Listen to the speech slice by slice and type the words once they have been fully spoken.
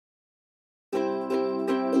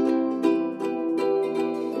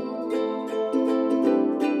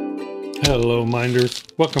Hello minders,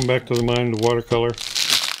 welcome back to the Mind of Watercolor.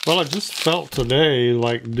 Well, I just felt today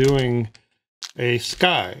like doing a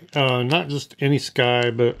sky, not just any sky,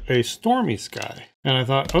 but a stormy sky. And I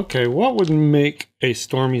thought, okay, what would make a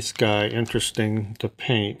stormy sky interesting to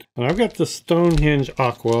paint? And I've got the Stonehenge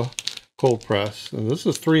Aqua cold press, and this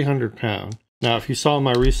is 300 pound. Now, if you saw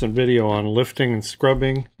my recent video on lifting and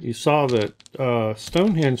scrubbing, you saw that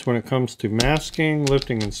Stonehenge, when it comes to masking,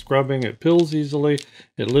 lifting, and scrubbing, it pills easily,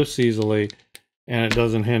 it lifts easily, and it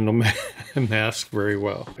doesn't handle mask very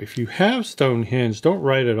well. If you have Stonehenge, don't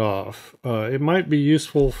write it off. It might be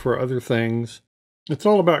useful for other things. It's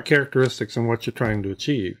all about characteristics and what you're trying to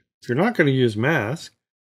achieve. If you're not going to use mask,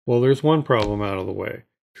 well, there's one problem out of the way.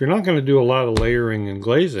 If you're not going to do a lot of layering and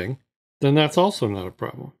glazing, then that's also not a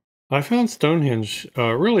problem. I found Stonehenge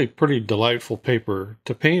really pretty delightful paper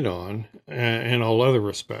to paint on in all other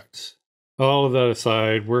respects. All of that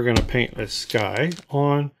aside, we're going to paint a sky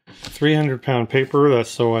on 300 pound paper. That's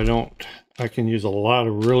so I can use a lot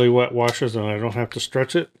of really wet washes and I don't have to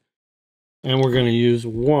stretch it. And we're going to use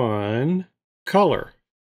one color,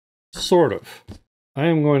 sort of. I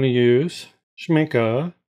am going to use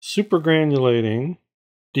Schmincke Super Granulating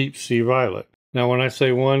Deep Sea Violet. Now, when I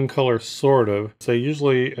say one color, sort of, they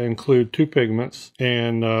usually include two pigments,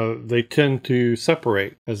 and they tend to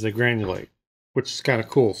separate as they granulate, which is kind of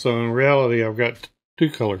cool. So in reality, I've got two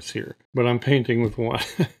colors here, but I'm painting with one.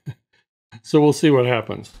 So we'll see what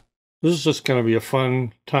happens. This is just going to be a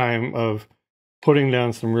fun time of putting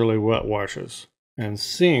down some really wet washes and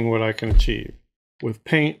seeing what I can achieve with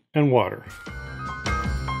paint and water.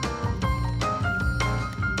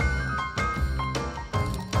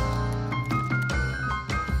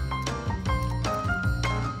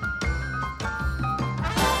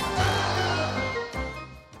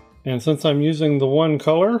 And since I'm using the one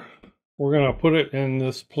color, we're going to put it in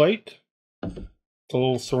this plate. It's a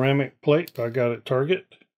little ceramic plate I got at Target.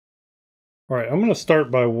 All right, I'm going to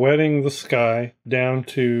start by wetting the sky down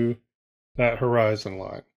to that horizon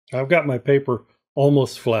line. I've got my paper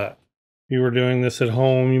almost flat. If you were doing this at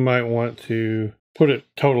home, you might want to put it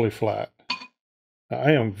totally flat.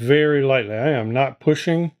 I am very lightly. I am not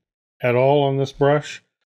pushing at all on this brush.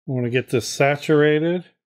 I want to get this saturated.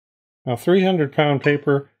 Now, 300 pound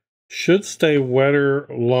paper should stay wetter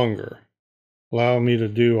longer, allow me to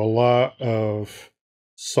do a lot of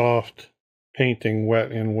soft painting wet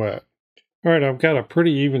in wet. All right, I've got a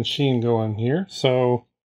pretty even sheen going here, so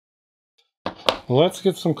let's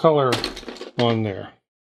get some color on there.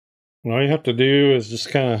 And all you have to do is just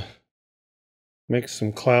kind of make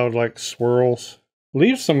some cloud-like swirls.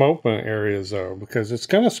 Leave some open areas though, because it's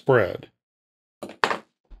going to spread. All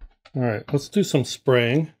right, let's do some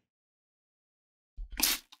spraying.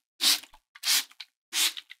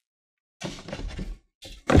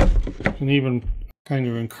 And even kind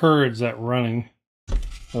of encourage that running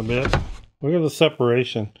a bit. Look at the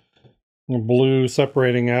separation. The blue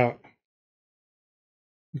separating out.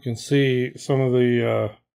 You can see some of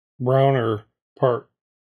the browner part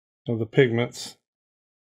of the pigments.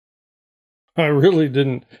 I really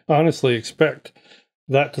didn't honestly expect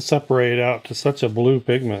that to separate out to such a blue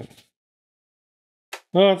pigment.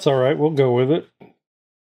 Well, that's all right. We'll go with it.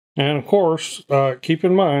 And of course, keep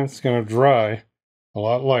in mind, it's going to dry a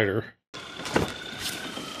lot lighter.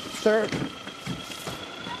 If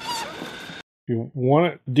you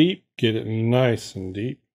want it deep, get it nice and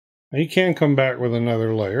deep. Now you can come back with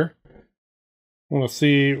another layer. I want to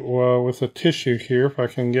see with a tissue here if I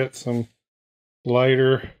can get some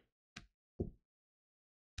lighter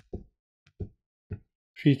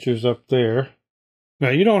features up there. Now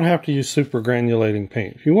you don't have to use super granulating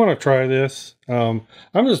paint. If you want to try this, I'm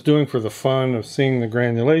just doing for the fun of seeing the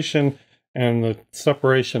granulation and the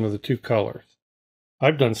separation of the two colors.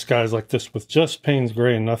 I've done skies like this with just Payne's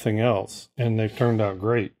Gray and nothing else, and they've turned out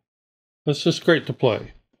great. It's just great to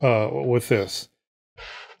play with this.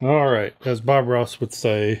 All right, as Bob Ross would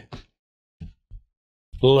say,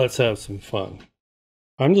 let's have some fun.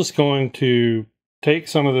 I'm just going to take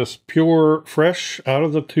some of this pure, fresh out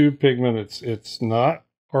of the tube pigment. It's not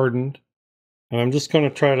hardened. And I'm just going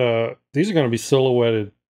to try to, these are going to be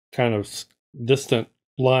silhouetted kind of distant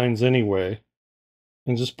lines anyway.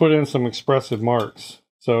 And just put in some expressive marks.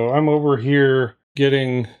 So I'm over here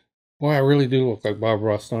getting, well, I really do look like Bob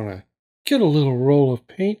Ross, don't I? Get a little roll of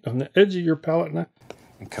paint on the edge of your palette knife.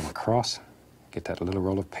 And come across, get that little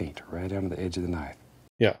roll of paint right down to the edge of the knife.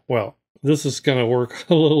 Yeah, well, this is going to work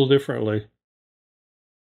a little differently.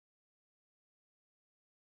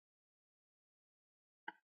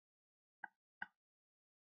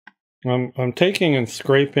 I'm taking and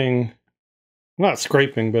scraping, not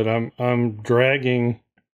scraping, but I'm dragging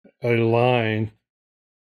a line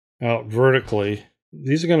out vertically.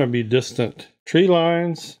 These are going to be distant tree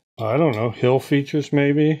lines. I don't know, hill features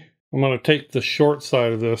maybe. I'm going to take the short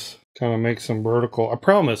side of this, kind of make some vertical. I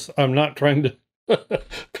promise I'm not trying to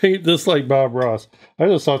paint this like Bob Ross. I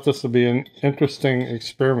just thought this would be an interesting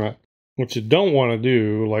experiment. What you don't want to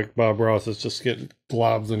do, like Bob Ross, is just get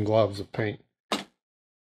globs and globs of paint.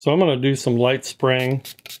 So I'm going to do some light spraying.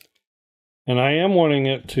 And I am wanting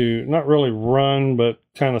it to not really run, but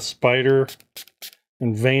kind of spider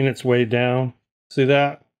and vein its way down. See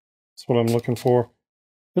that? That's what I'm looking for.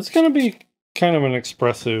 It's going to be kind of an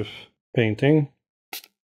expressive painting.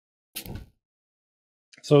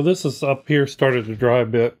 So this is up here, started to dry a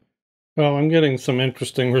bit. Well, I'm getting some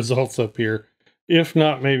interesting results up here. If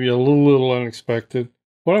not, maybe a little unexpected.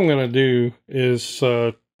 What I'm going to do is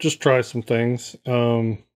just try some things.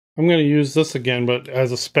 I'm going to use this again, but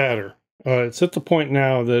as a spatter. It's at the point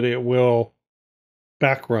now that it will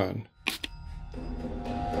back run.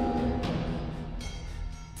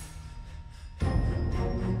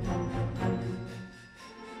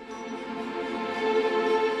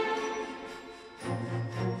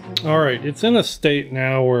 All right, it's in a state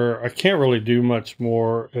now where I can't really do much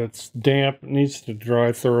more. It's damp, it needs to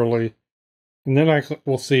dry thoroughly. And then I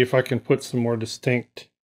will see if I can put some more distinct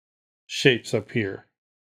shapes up here.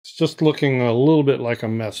 It's just looking a little bit like a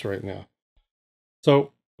mess right now.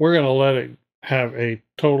 So we're going to let it have a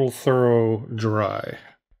total thorough dry.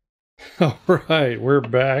 All right, we're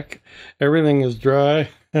back. Everything is dry.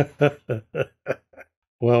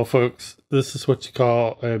 Well, folks, this is what you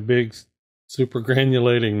call a big super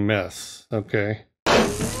granulating mess, okay?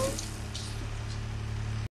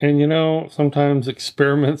 And you know, sometimes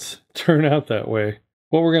experiments turn out that way.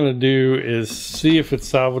 What we're going to do is see if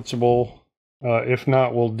it's salvageable. If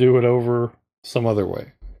not, we'll do it over some other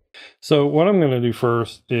way. So what I'm going to do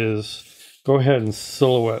first is go ahead and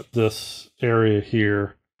silhouette this area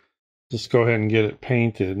here. Just go ahead and get it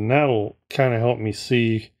painted, and that'll kind of help me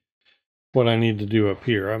see what I need to do up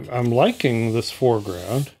here. I'm liking this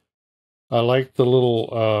foreground. I like the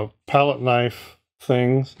little palette knife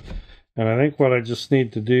things, and I think what I just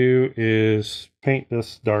need to do is paint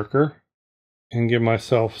this darker and give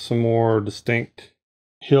myself some more distinct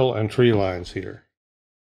hill and tree lines here.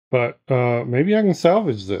 But maybe I can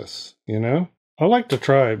salvage this, you know? I like to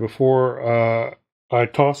try before I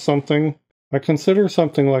toss something. I consider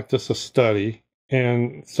something like this a study,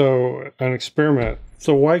 and so an experiment.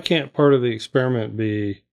 So why can't part of the experiment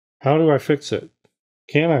be, how do I fix it?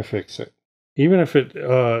 Can I fix it? Even if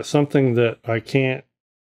it's something that I can't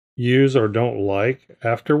use or don't like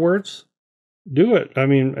afterwards, do it. I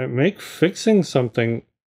mean, make fixing something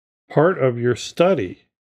part of your study.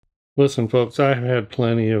 Listen, folks, I've had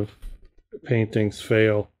plenty of paintings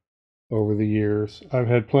fail over the years. I've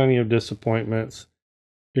had plenty of disappointments.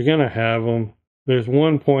 You're going to have them. There's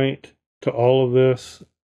one point to all of this,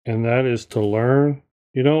 and that is to learn.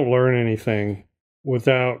 You don't learn anything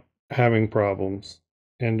without having problems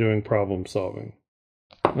and doing problem solving.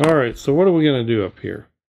 All right, so what are we going to do up here?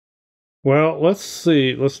 Well, let's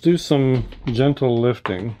see. Let's do some gentle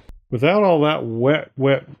lifting. Without all that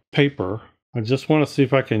wet paper, I just want to see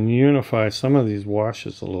if I can unify some of these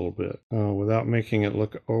washes a little bit without making it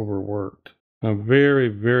look overworked. I'm very,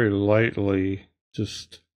 very lightly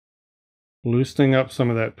just loosening up some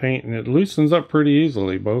of that paint, and it loosens up pretty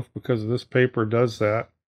easily, both because this paper does that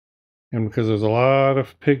and because there's a lot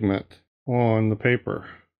of pigment on the paper.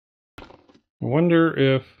 I wonder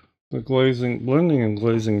if the blending and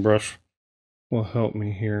glazing brush will help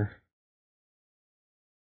me here.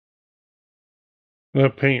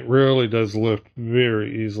 That paint really does lift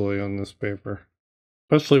very easily on this paper,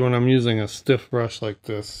 especially when I'm using a stiff brush like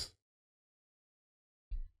this.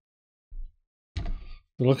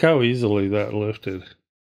 Look how easily that lifted.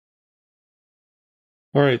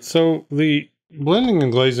 All right, so the blending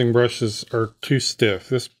and glazing brushes are too stiff.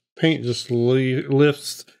 This paint just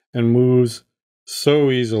lifts and moves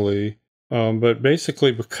so easily. But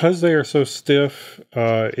basically, because they are so stiff,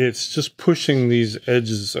 it's just pushing these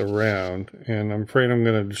edges around, and I'm afraid I'm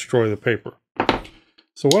going to destroy the paper.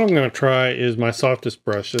 So what I'm going to try is my softest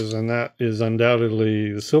brushes, and that is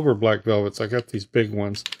undoubtedly the silver black velvets. I got these big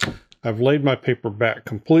ones. I've laid my paper back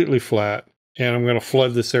completely flat, and I'm going to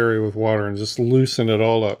flood this area with water and just loosen it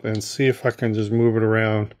all up and see if I can just move it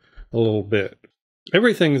around a little bit.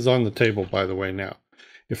 Everything is on the table, by the way, now.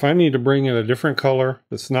 If I need to bring in a different color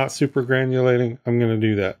that's not super granulating, I'm going to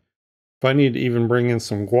do that. If I need to even bring in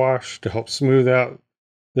some gouache to help smooth out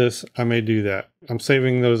this, I may do that. I'm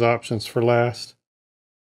saving those options for last.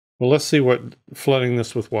 Well, let's see what flooding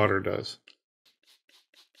this with water does.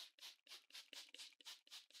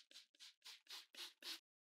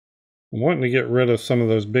 I'm wanting to get rid of some of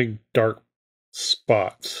those big dark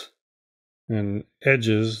spots and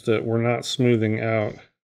edges that we're not smoothing out.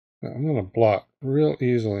 Now, I'm going to block real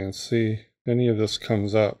easily and see if any of this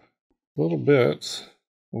comes up. Little bits.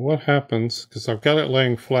 What happens, because I've got it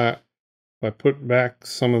laying flat, if I put back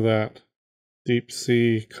some of that deep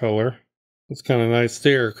sea color, it's kind of nice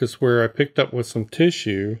there, because where I picked up with some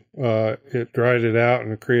tissue, it dried it out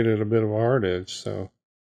and created a bit of a hard edge. So,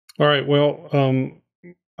 all right, well,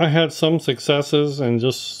 I had some successes and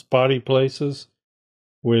just spotty places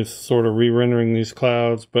with sort of re-rendering these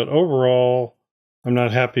clouds, but overall, I'm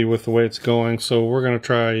not happy with the way it's going, so we're going to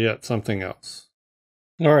try yet something else.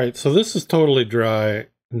 All right, so this is totally dry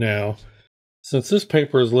now. Since this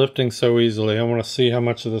paper is lifting so easily, I want to see how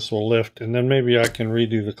much of this will lift, and then maybe I can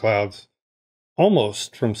redo the clouds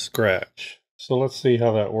almost from scratch. So let's see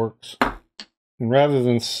how that works. And rather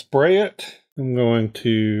than spray it, I'm going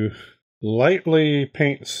to lightly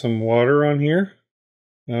paint some water on here.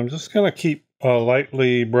 And I'm just going to keep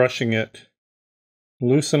lightly brushing it,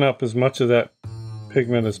 loosen up as much of that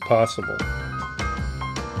pigment as possible.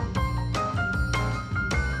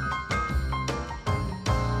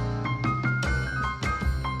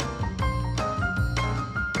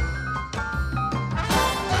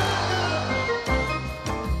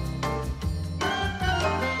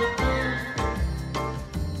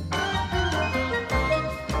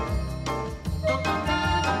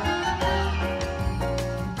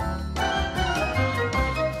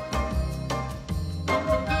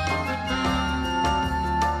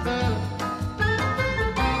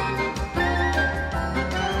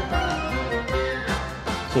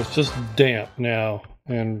 So it's just damp now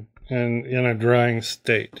and in a drying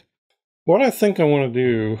state. What I think I want to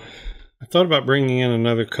do, I thought about bringing in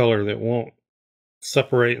another color that won't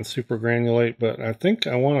separate and super granulate, but I think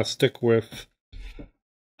I want to stick with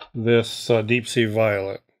this deep sea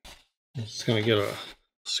violet. I'm just going to get a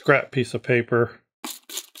scrap piece of paper,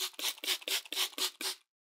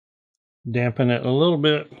 dampen it a little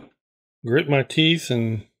bit, grit my teeth,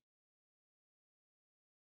 and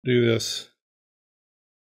do this.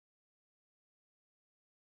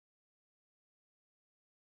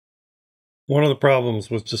 One of the problems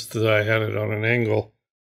was just that I had it on an angle,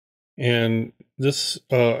 and this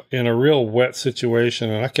in a real wet situation,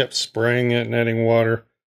 and I kept spraying it and adding water.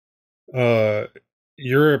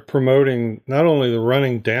 You're promoting not only the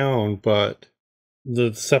running down, but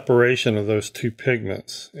the separation of those two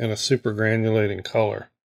pigments in a super granulating color.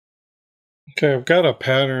 Okay, I've got a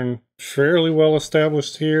pattern fairly well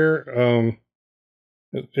established here.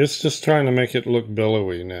 It's just trying to make it look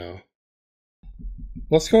billowy now.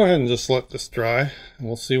 Let's go ahead and just let this dry, and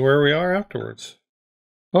we'll see where we are afterwards.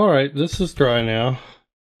 All right, this is dry now.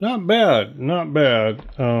 Not bad, not bad.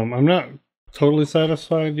 I'm not totally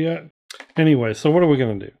satisfied yet. Anyway, so what are we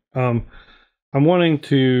going to do? I'm wanting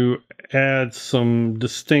to add some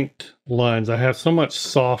distinct lines. I have so much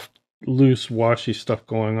soft, loose, washy stuff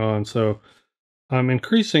going on, so I'm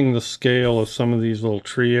increasing the scale of some of these little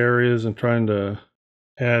tree areas and trying to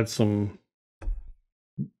add some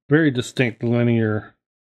very distinct linear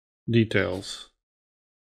details.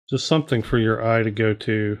 Just something for your eye to go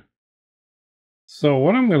to. So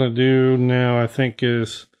what I'm going to do now, I think,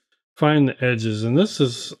 is find the edges. And this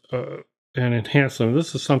is, and enhance them.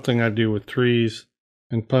 This is something I do with trees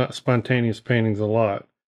and spontaneous paintings a lot.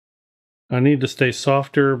 I need to stay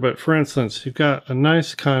softer, but for instance, you've got a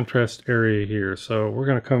nice contrast area here. So we're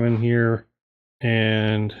going to come in here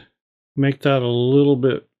and make that a little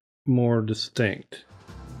bit more distinct.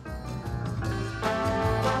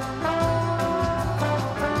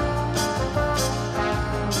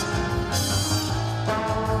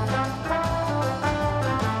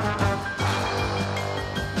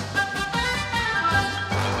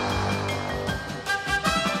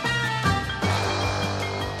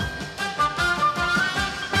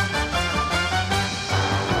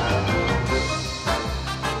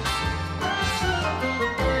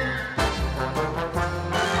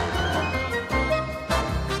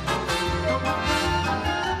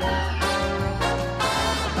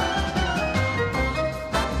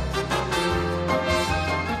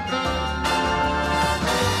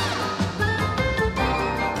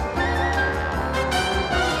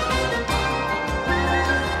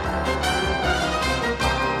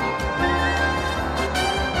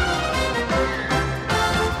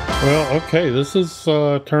 Well, okay, this is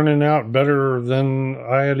turning out better than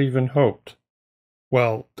I had even hoped.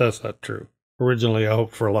 Well, that's not true. Originally, I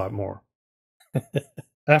hoped for a lot more.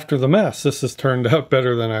 After the mess, this has turned out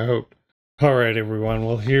better than I hoped. All right, everyone.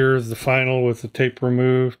 Well, here's the final with the tape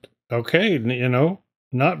removed. Okay, you know,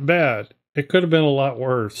 not bad. It could have been a lot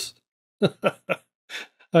worse.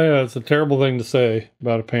 I know it's a terrible thing to say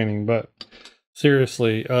about a painting, but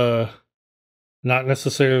seriously, not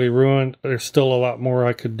necessarily ruined. There's still a lot more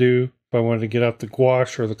I could do if I wanted to get out the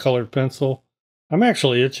gouache or the colored pencil. I'm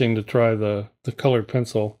actually itching to try the colored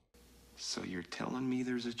pencil. So you're telling me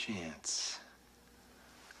there's a chance?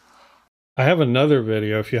 I have another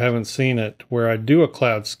video, if you haven't seen it, where I do a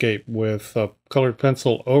cloudscape with a colored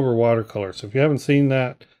pencil over watercolor. So if you haven't seen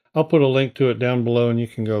that, I'll put a link to it down below and you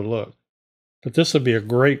can go look. But this would be a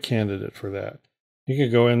great candidate for that. You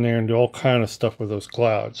could go in there and do all kind of stuff with those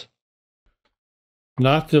clouds.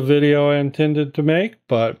 Not the video I intended to make,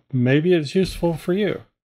 but maybe it's useful for you.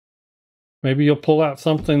 Maybe you'll pull out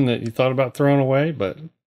something that you thought about throwing away, but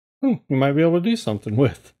you might be able to do something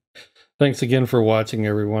with. Thanks again for watching,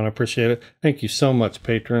 everyone. I appreciate it. Thank you so much,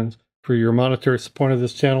 patrons, for your monetary support of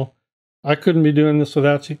this channel. I couldn't be doing this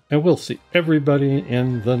without you, and we'll see everybody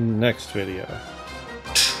in the next video.